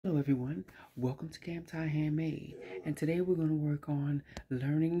Hello everyone, welcome to Camp Tie Handmade, and today we're going to work on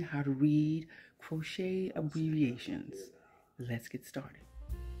learning how to read crochet abbreviations. Let's get started.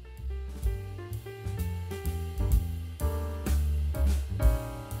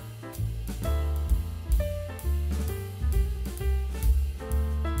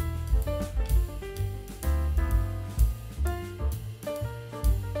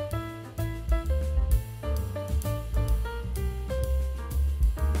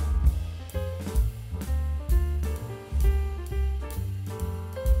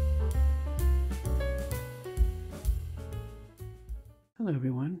 Hello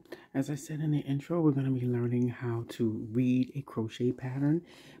everyone, as I said in the intro, we're going to be learning how to read a crochet pattern,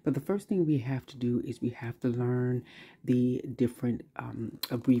 but the first thing we have to do is we have to learn the different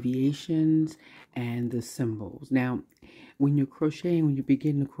abbreviations and the symbols. Now, when you're crocheting, when you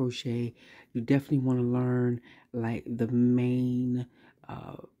begin to crochet, you definitely want to learn like the main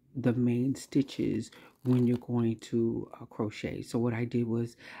stitches when you're going to crochet. So what I did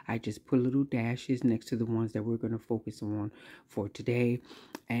was I just put little dashes next to the ones that we're going to focus on for today.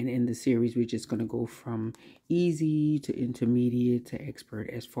 And in the series, we're just going to go from easy to intermediate to expert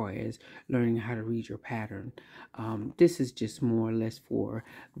as far as learning how to read your pattern. This is just more or less for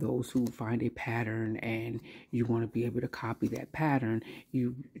those who find a pattern and you want to be able to copy that pattern.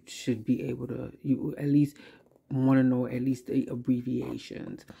 You should be able to, you at least want to know at least the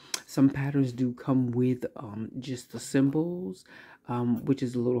abbreviations. Some patterns do come with just the symbols, which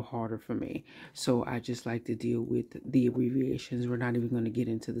is a little harder for me. So I just like to deal with the abbreviations. We're not even going to get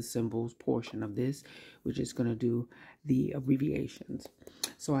into the symbols portion of this. We're just going to do the abbreviations.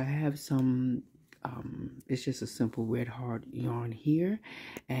 So I have some, it's just a simple red heart yarn here.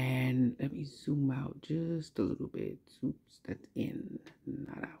 And let me zoom out just a little bit. Oops, that's in,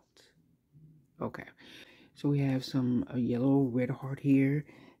 not out. Okay. So we have some yellow red heart here,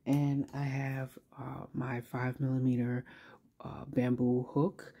 and I have my 5mm bamboo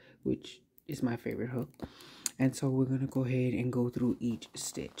hook, which is my favorite hook. And so we're going to go ahead and go through each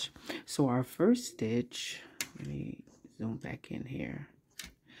stitch. So our first stitch, let me zoom back in here.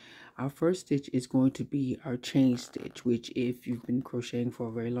 Our first stitch is going to be our chain stitch, which if you've been crocheting for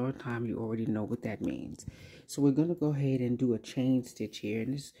a very long time, you already know what that means. So we're going to go ahead and do a chain stitch here.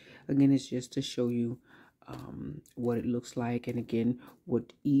 And this, again, is just to show you what it looks like, and again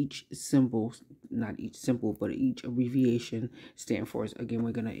what each symbol, not each symbol, but each abbreviation stand for. Again,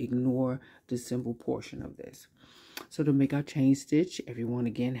 we're going to ignore the symbol portion of this. So to make our chain stitch, everyone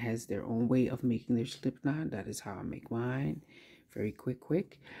again has their own way of making their slip knot. That is how I make mine. Very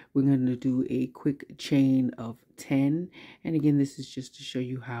quick. We're going to do a quick chain of 10, and again, this is just to show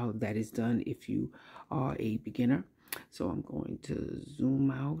you how that is done if you are a beginner. So I'm going to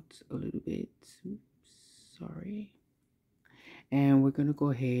zoom out a little bit. Sorry. And we're going to go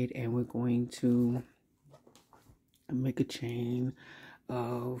ahead and we're going to make a chain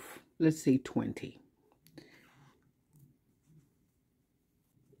of, let's say, 20.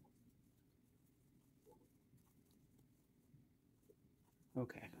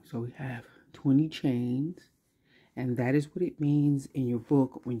 Okay, so we have 20 chains, and that is what it means in your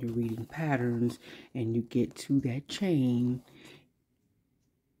book when you're reading patterns and you get to that chain.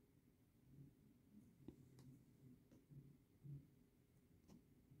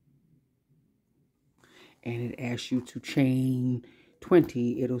 And it asks you to chain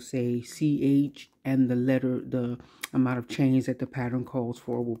 20. It'll say CH, and the amount of chains that the pattern calls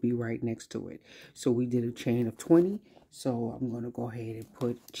for will be right next to it. So we did a chain of 20. So I'm going to go ahead and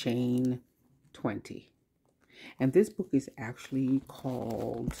put chain 20. And this book is actually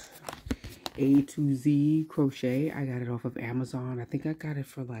called A to Z Crochet. I got it off of Amazon. I think I got it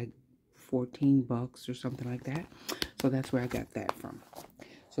for like 14 bucks or something like that. So that's where I got that from.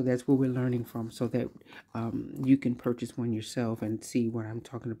 So that's where we're learning from, so that you can purchase one yourself and see what I'm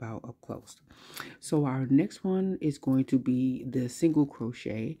talking about up close. So our next one is going to be the single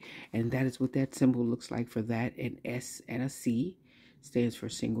crochet, and that is what that symbol looks like for that. An S and a C stands for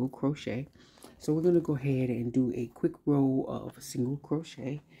single crochet. So we're going to go ahead and do a quick row of single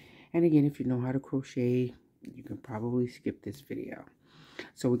crochet. And again, if you know how to crochet, you can probably skip this video.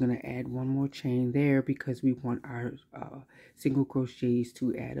 So we're going to add one more chain there because we want our single crochets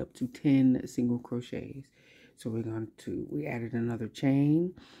to add up to 10 single crochets. So we added another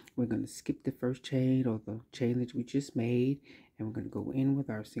chain. We're going to skip the first chain, or the chain that we just made, and we're going to go in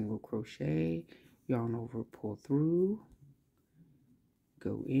with our single crochet, yarn over, pull through,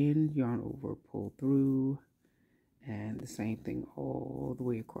 go in, yarn over, pull through, and the same thing all the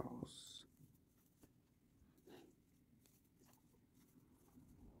way across.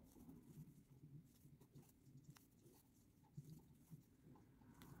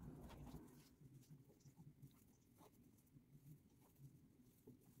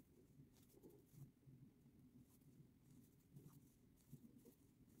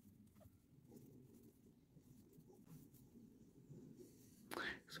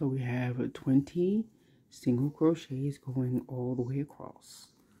 So we have 20 single crochets going all the way across.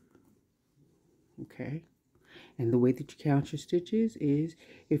 Okay, and the way that you count your stitches is,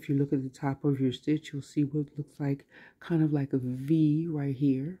 if you look at the top of your stitch, you'll see what looks like kind of like a V right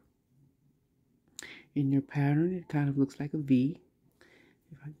here. In your pattern, it kind of looks like a V.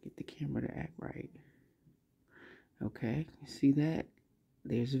 If I can get the camera to act right. Okay, you see that?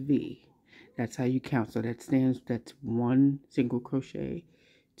 There's a V. That's how you count. So that's 1 single crochet,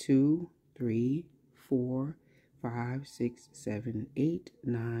 2, 3, 4, 5, 6, 7, 8,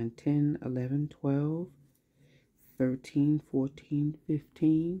 9, 10, 11, 12, 13, 14,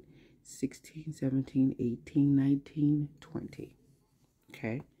 15, 16, 17, 18, 19, 20.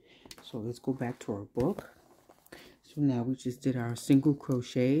 Okay, so let's go back to our book. So now we just did our single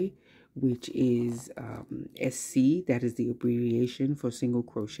crochet, which is SC. That is the abbreviation for single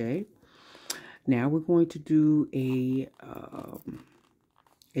crochet. Now we're going to do a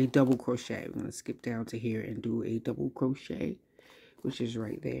double crochet. We're going to skip down to here and do a double crochet, which is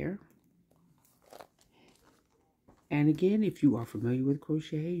right there. And again, if you are familiar with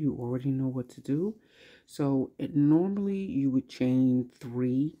crochet, you already know what to do. So normally you would chain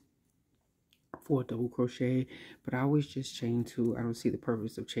 3 for a double crochet, but I always just chain 2. I don't see the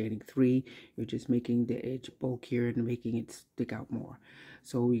purpose of chaining 3. You're just making the edge bulkier and making it stick out more.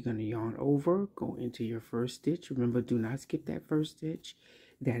 So you're going to yarn over, go into your first stitch. Remember, do not skip that first stitch.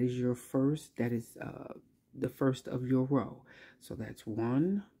 That is your first, that is the first of your row. So that's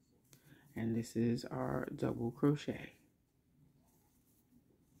 1, and this is our double crochet.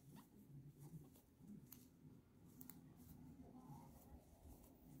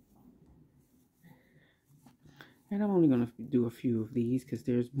 And I'm only going to do a few of these because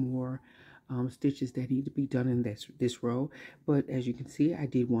there's more stitches that need to be done in this row. But as you can see, I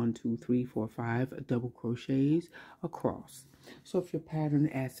did 1, 2, 3, 4, 5 double crochets across. So if your pattern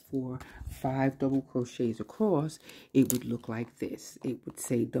asks for 5 double crochets across, it would look like this. It would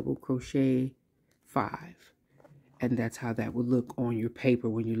say double crochet 5. And that's how that would look on your paper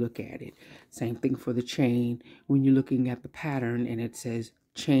when you look at it. Same thing for the chain. When you're looking at the pattern and it says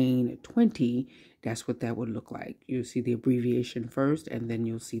chain 20, that's what that would look like. You'll see the abbreviation first, and then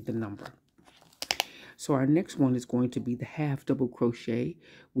you'll see the number. So our next one is going to be the half double crochet,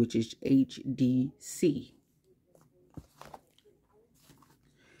 which is HDC.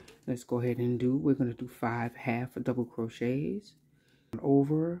 Let's go ahead and we're going to do 5 half double crochets.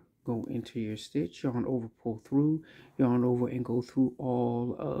 Over, go into your stitch, yarn over, pull through, yarn over, and go through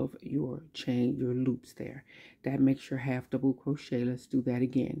all of your chain, your loops there. That makes your half double crochet. Let's do that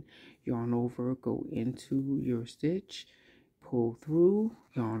again. Yarn over, go into your stitch, pull through,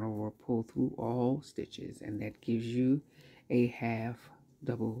 yarn over, pull through all stitches, and that gives you a half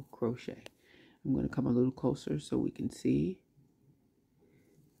double crochet. I'm going to come a little closer so we can see.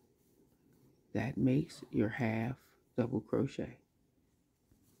 That makes your half double crochet.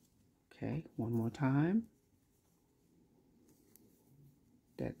 Okay, one more time.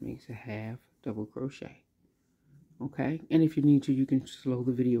 That makes a half double crochet. Okay, and if you need to, you can slow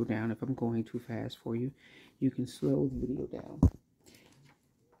the video down. If I'm going too fast for you, you can slow the video down.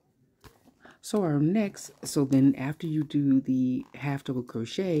 So our next, so then after you do the half double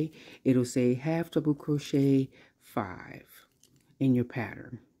crochet, it'll say half double crochet 5 in your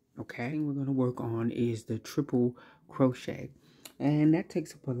pattern. Okay, the thing we're going to work on is the triple crochet. And that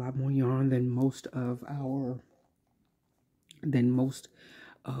takes up a lot more yarn than most of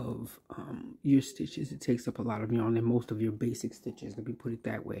your stitches. It takes up a lot of yarn than most of your basic stitches, let me put it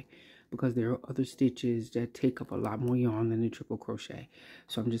that way, because there are other stitches that take up a lot more yarn than the triple crochet.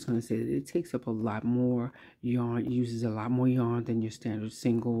 So I'm just going to say that it takes up a lot more yarn, uses a lot more yarn than your standard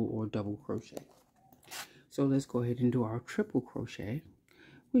single or double crochet. So let's go ahead and do our triple crochet,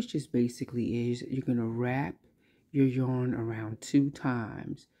 which just basically is you're going to wrap your yarn around 2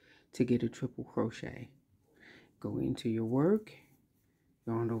 times to get a triple crochet. Go into your work,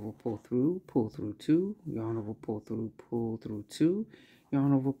 yarn over, pull through 2, yarn over, pull through 2,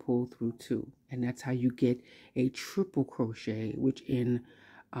 yarn over, pull through 2. And that's how you get a triple crochet, which in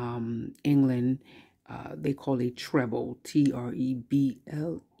England they call a treble,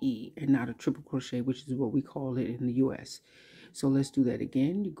 T-R-E-B-L-E, and not a triple crochet, which is what we call it in the US. So let's do that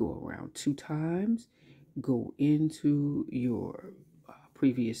again. You go around 2 times, go into your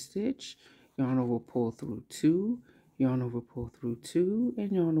previous stitch, yarn over, pull through 2, yarn over, pull through 2,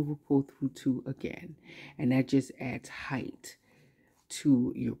 and yarn over, pull through 2 again. And that just adds height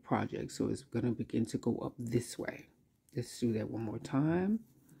to your project. So it's going to begin to go up this way. Let's do that one more time.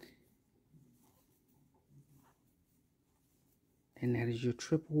 And that is your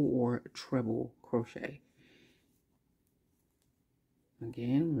triple or treble crochet.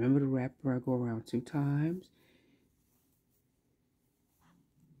 Again, remember to wrap where I go around 2 times.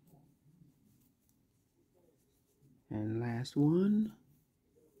 And last one.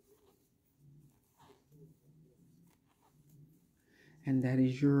 And that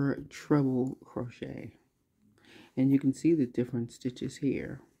is your treble crochet. And you can see the different stitches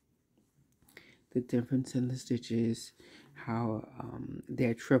here. The difference in the stitches, how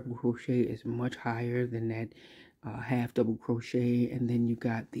that treble crochet is much higher than that half double crochet, and then you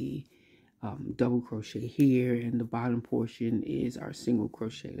got the double crochet here, and the bottom portion is our single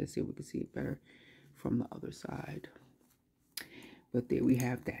crochet. Let's see if we can see it better from the other side. But there we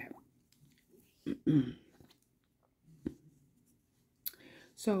have that.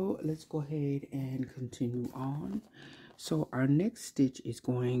 So let's go ahead and continue on. So our next stitch is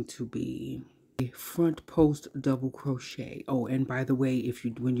going to be a front post double crochet. Oh, and by the way,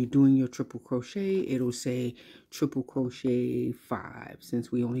 when you're doing your triple crochet, it'll say triple crochet 5,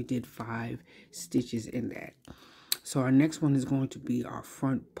 since we only did 5 stitches in that. So our next one is going to be our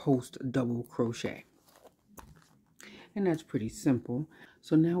front post double crochet. And that's pretty simple.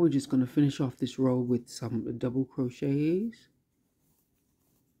 So now we're just going to finish off this row with some double crochets.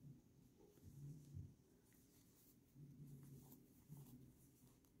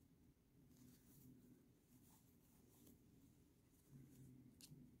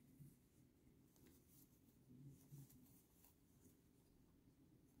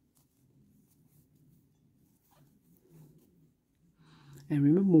 And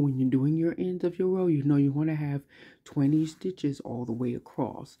remember, when you're doing your ends of your row, you know you want to have 20 stitches all the way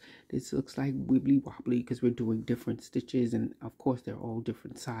across. This looks like wibbly wobbly because we're doing different stitches, and of course they're all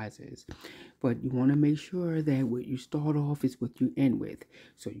different sizes. But you want to make sure that what you start off is what you end with.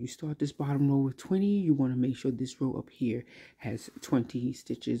 So you start this bottom row with 20, you want to make sure this row up here has 20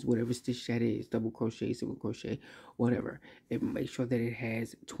 stitches, whatever stitch that is, double crochet, single crochet, whatever. And make sure that it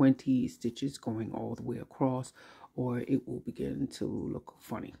has 20 stitches going all the way across, or it will begin to look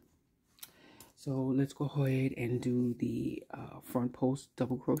funny. So let's go ahead and do the front post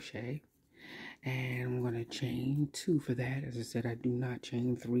double crochet, and I'm going to chain 2 for that. As I said, I do not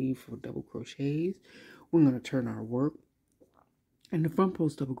chain 3 for double crochets. We're going to turn our work, and the front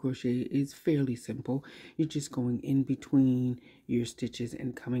post double crochet is fairly simple. You're just going in between your stitches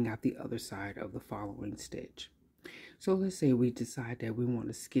and coming out the other side of the following stitch. So let's say we decide that we want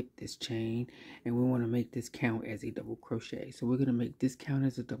to skip this chain and we want to make this count as a double crochet. So we're going to make this count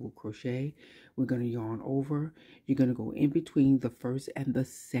as a double crochet. We're going to yarn over. You're going to go in between the first and the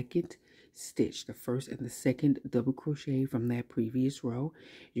second stitch, the first and the second double crochet from that previous row.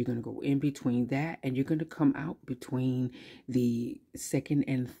 You're going to go in between that, and you're going to come out between the second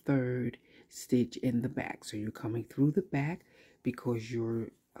and third stitch in the back. So you're coming through the back because your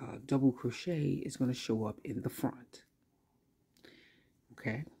double crochet is going to show up in the front.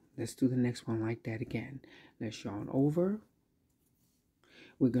 Okay, let's do the next one like that again. Let's yarn over.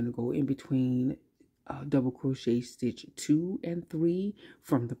 We're going to go in between double crochet stitch 2 and 3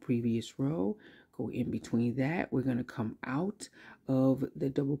 from the previous row. Go in between that. We're going to come out of the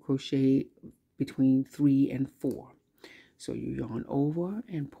double crochet between 3 and 4. So you yarn over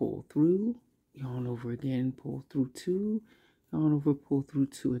and pull through, yarn over again, pull through 2, yarn over, pull through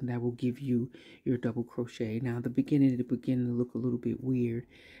 2, and that will give you your double crochet. Now the beginning, it'll begin to look a little bit weird,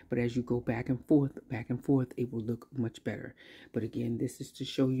 but as you go back and forth, it will look much better. But again, this is to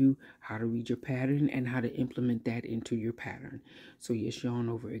show you how to read your pattern and how to implement that into your pattern. So yes, yarn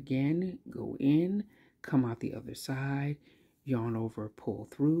over again, go in, come out the other side, yarn over, pull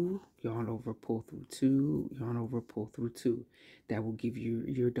through, yarn over, pull through 2, yarn over, pull through 2. That will give you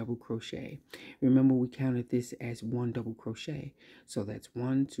your double crochet. Remember, we counted this as 1 double crochet. So that's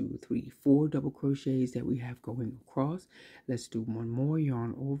 1, 2, 3, 4 double crochets that we have going across. Let's do one more.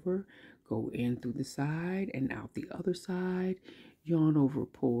 Yarn over, go in through the side and out the other side, yarn over,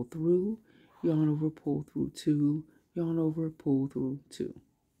 pull through, yarn over, pull through 2, yarn over, pull through 2.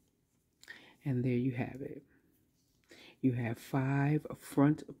 And there you have it. You have 5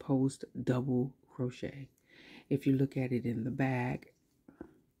 front post double crochet. If you look at it in the back,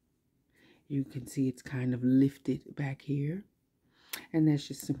 you can see it's kind of lifted back here. And that's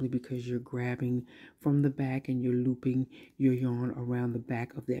just simply because you're grabbing from the back and you're looping your yarn around the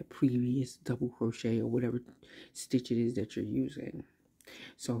back of that previous double crochet or whatever stitch it is that you're using.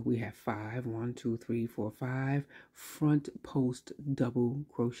 So we have 5, 1, 2, 3, 4, 5 front post double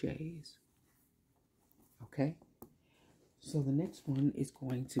crochets. Okay. So the next one is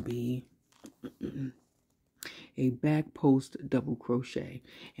going to be a back post double crochet.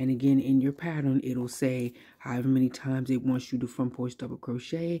 And again, in your pattern, it'll say however many times it wants you to front post double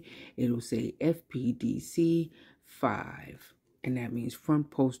crochet. It'll say FPDC 5. and that means front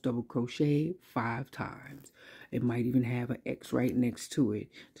post double crochet 5 times. It might even have an X right next to it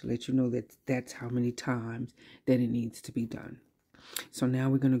to let you know that that's how many times that it needs to be done. So now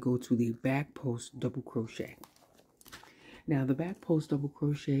we're going to go to the back post double crochet. Now the back post double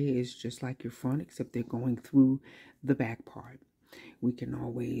crochet is just like your front, except they're going through the back part. We can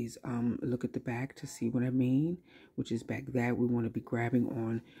always look at the back to see what I mean, which is back that we want to be grabbing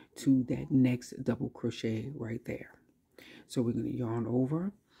on to that next double crochet right there. So we're going to yarn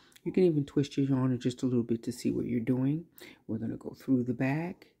over. You can even twist your yarn just a little bit to see what you're doing. We're going to go through the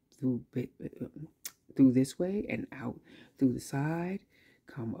back, through this way and out through the side,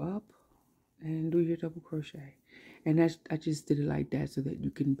 come up and do your double crochet. And I just did it like that so that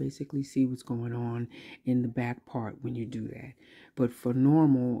you can basically see what's going on in the back part when you do that. But for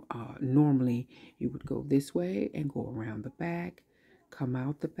normally you would go this way and go around the back, come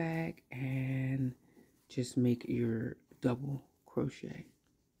out the back, and just make your double crochet.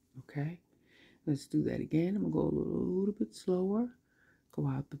 Okay, let's do that again. I'm gonna go a little bit slower, go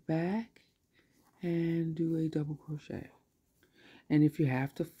out the back and do a double crochet. And if you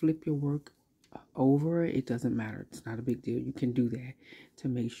have to flip your work over, it doesn't matter. It's not a big deal. You can do that to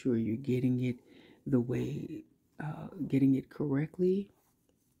make sure you're getting it the way, getting it correctly.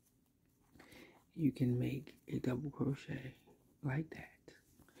 You can make a double crochet like that.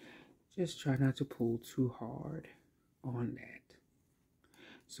 Just try not to pull too hard on that.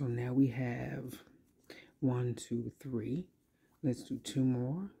 So now we have 1, 2, 3. Let's do 2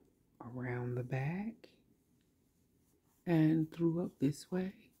 more around the back and through up this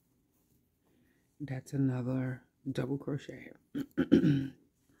way. That's another double crochet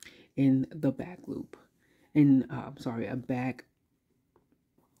in the back loop. In a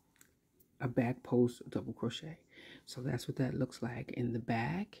back post double crochet. So that's what that looks like in the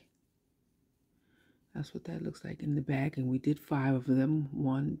back. That's what that looks like in the back, and we did 5 of them.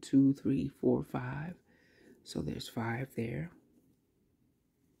 1, 2, 3, 4, 5. So there's 5 there.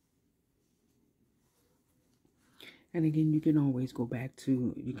 And again, you can always go back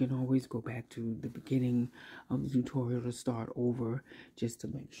to the beginning of the tutorial to start over just to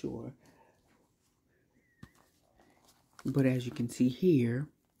make sure. But as you can see here,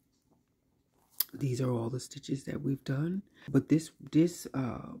 these are all the stitches that we've done. But this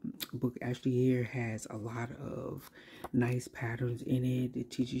book actually here has a lot of nice patterns in it.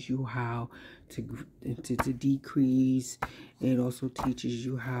 It teaches you how to decrease. It also teaches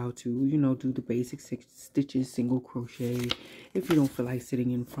you how to, you know, do the basic stitches, single crochet. If you don't feel like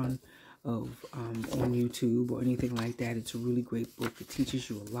sitting in front of on YouTube or anything like that, it's a really great book. It teaches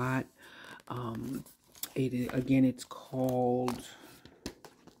you a lot. Again, it's called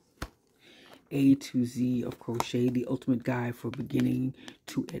A to Z of Crochet, the ultimate guide for beginning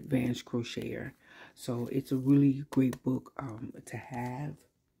to advanced crocheter. So it's a really great book to have.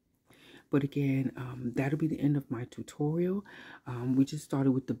 But again, that'll be the end of my tutorial. We just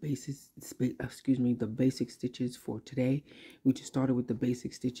started with the the basic stitches for today. We just started with the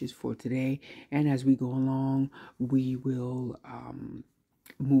basic stitches for today. And as we go along, we will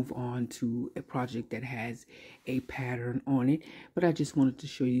move on to a project that has a pattern on it. But I just wanted to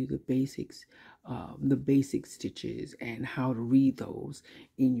show you the basics, the basic stitches and how to read those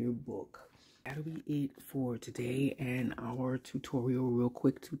in your book. That'll be it for today and our tutorial, real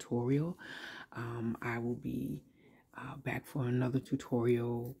quick tutorial. I will be back for another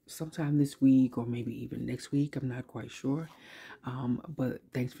tutorial sometime this week or maybe even next week. I'm not quite sure. But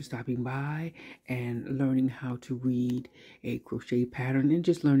thanks for stopping by and learning how to read a crochet pattern and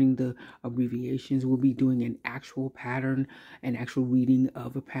just learning the abbreviations. We'll be doing an actual pattern, an actual reading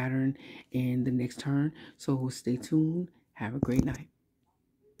of a pattern in the next turn. So stay tuned. Have a great night.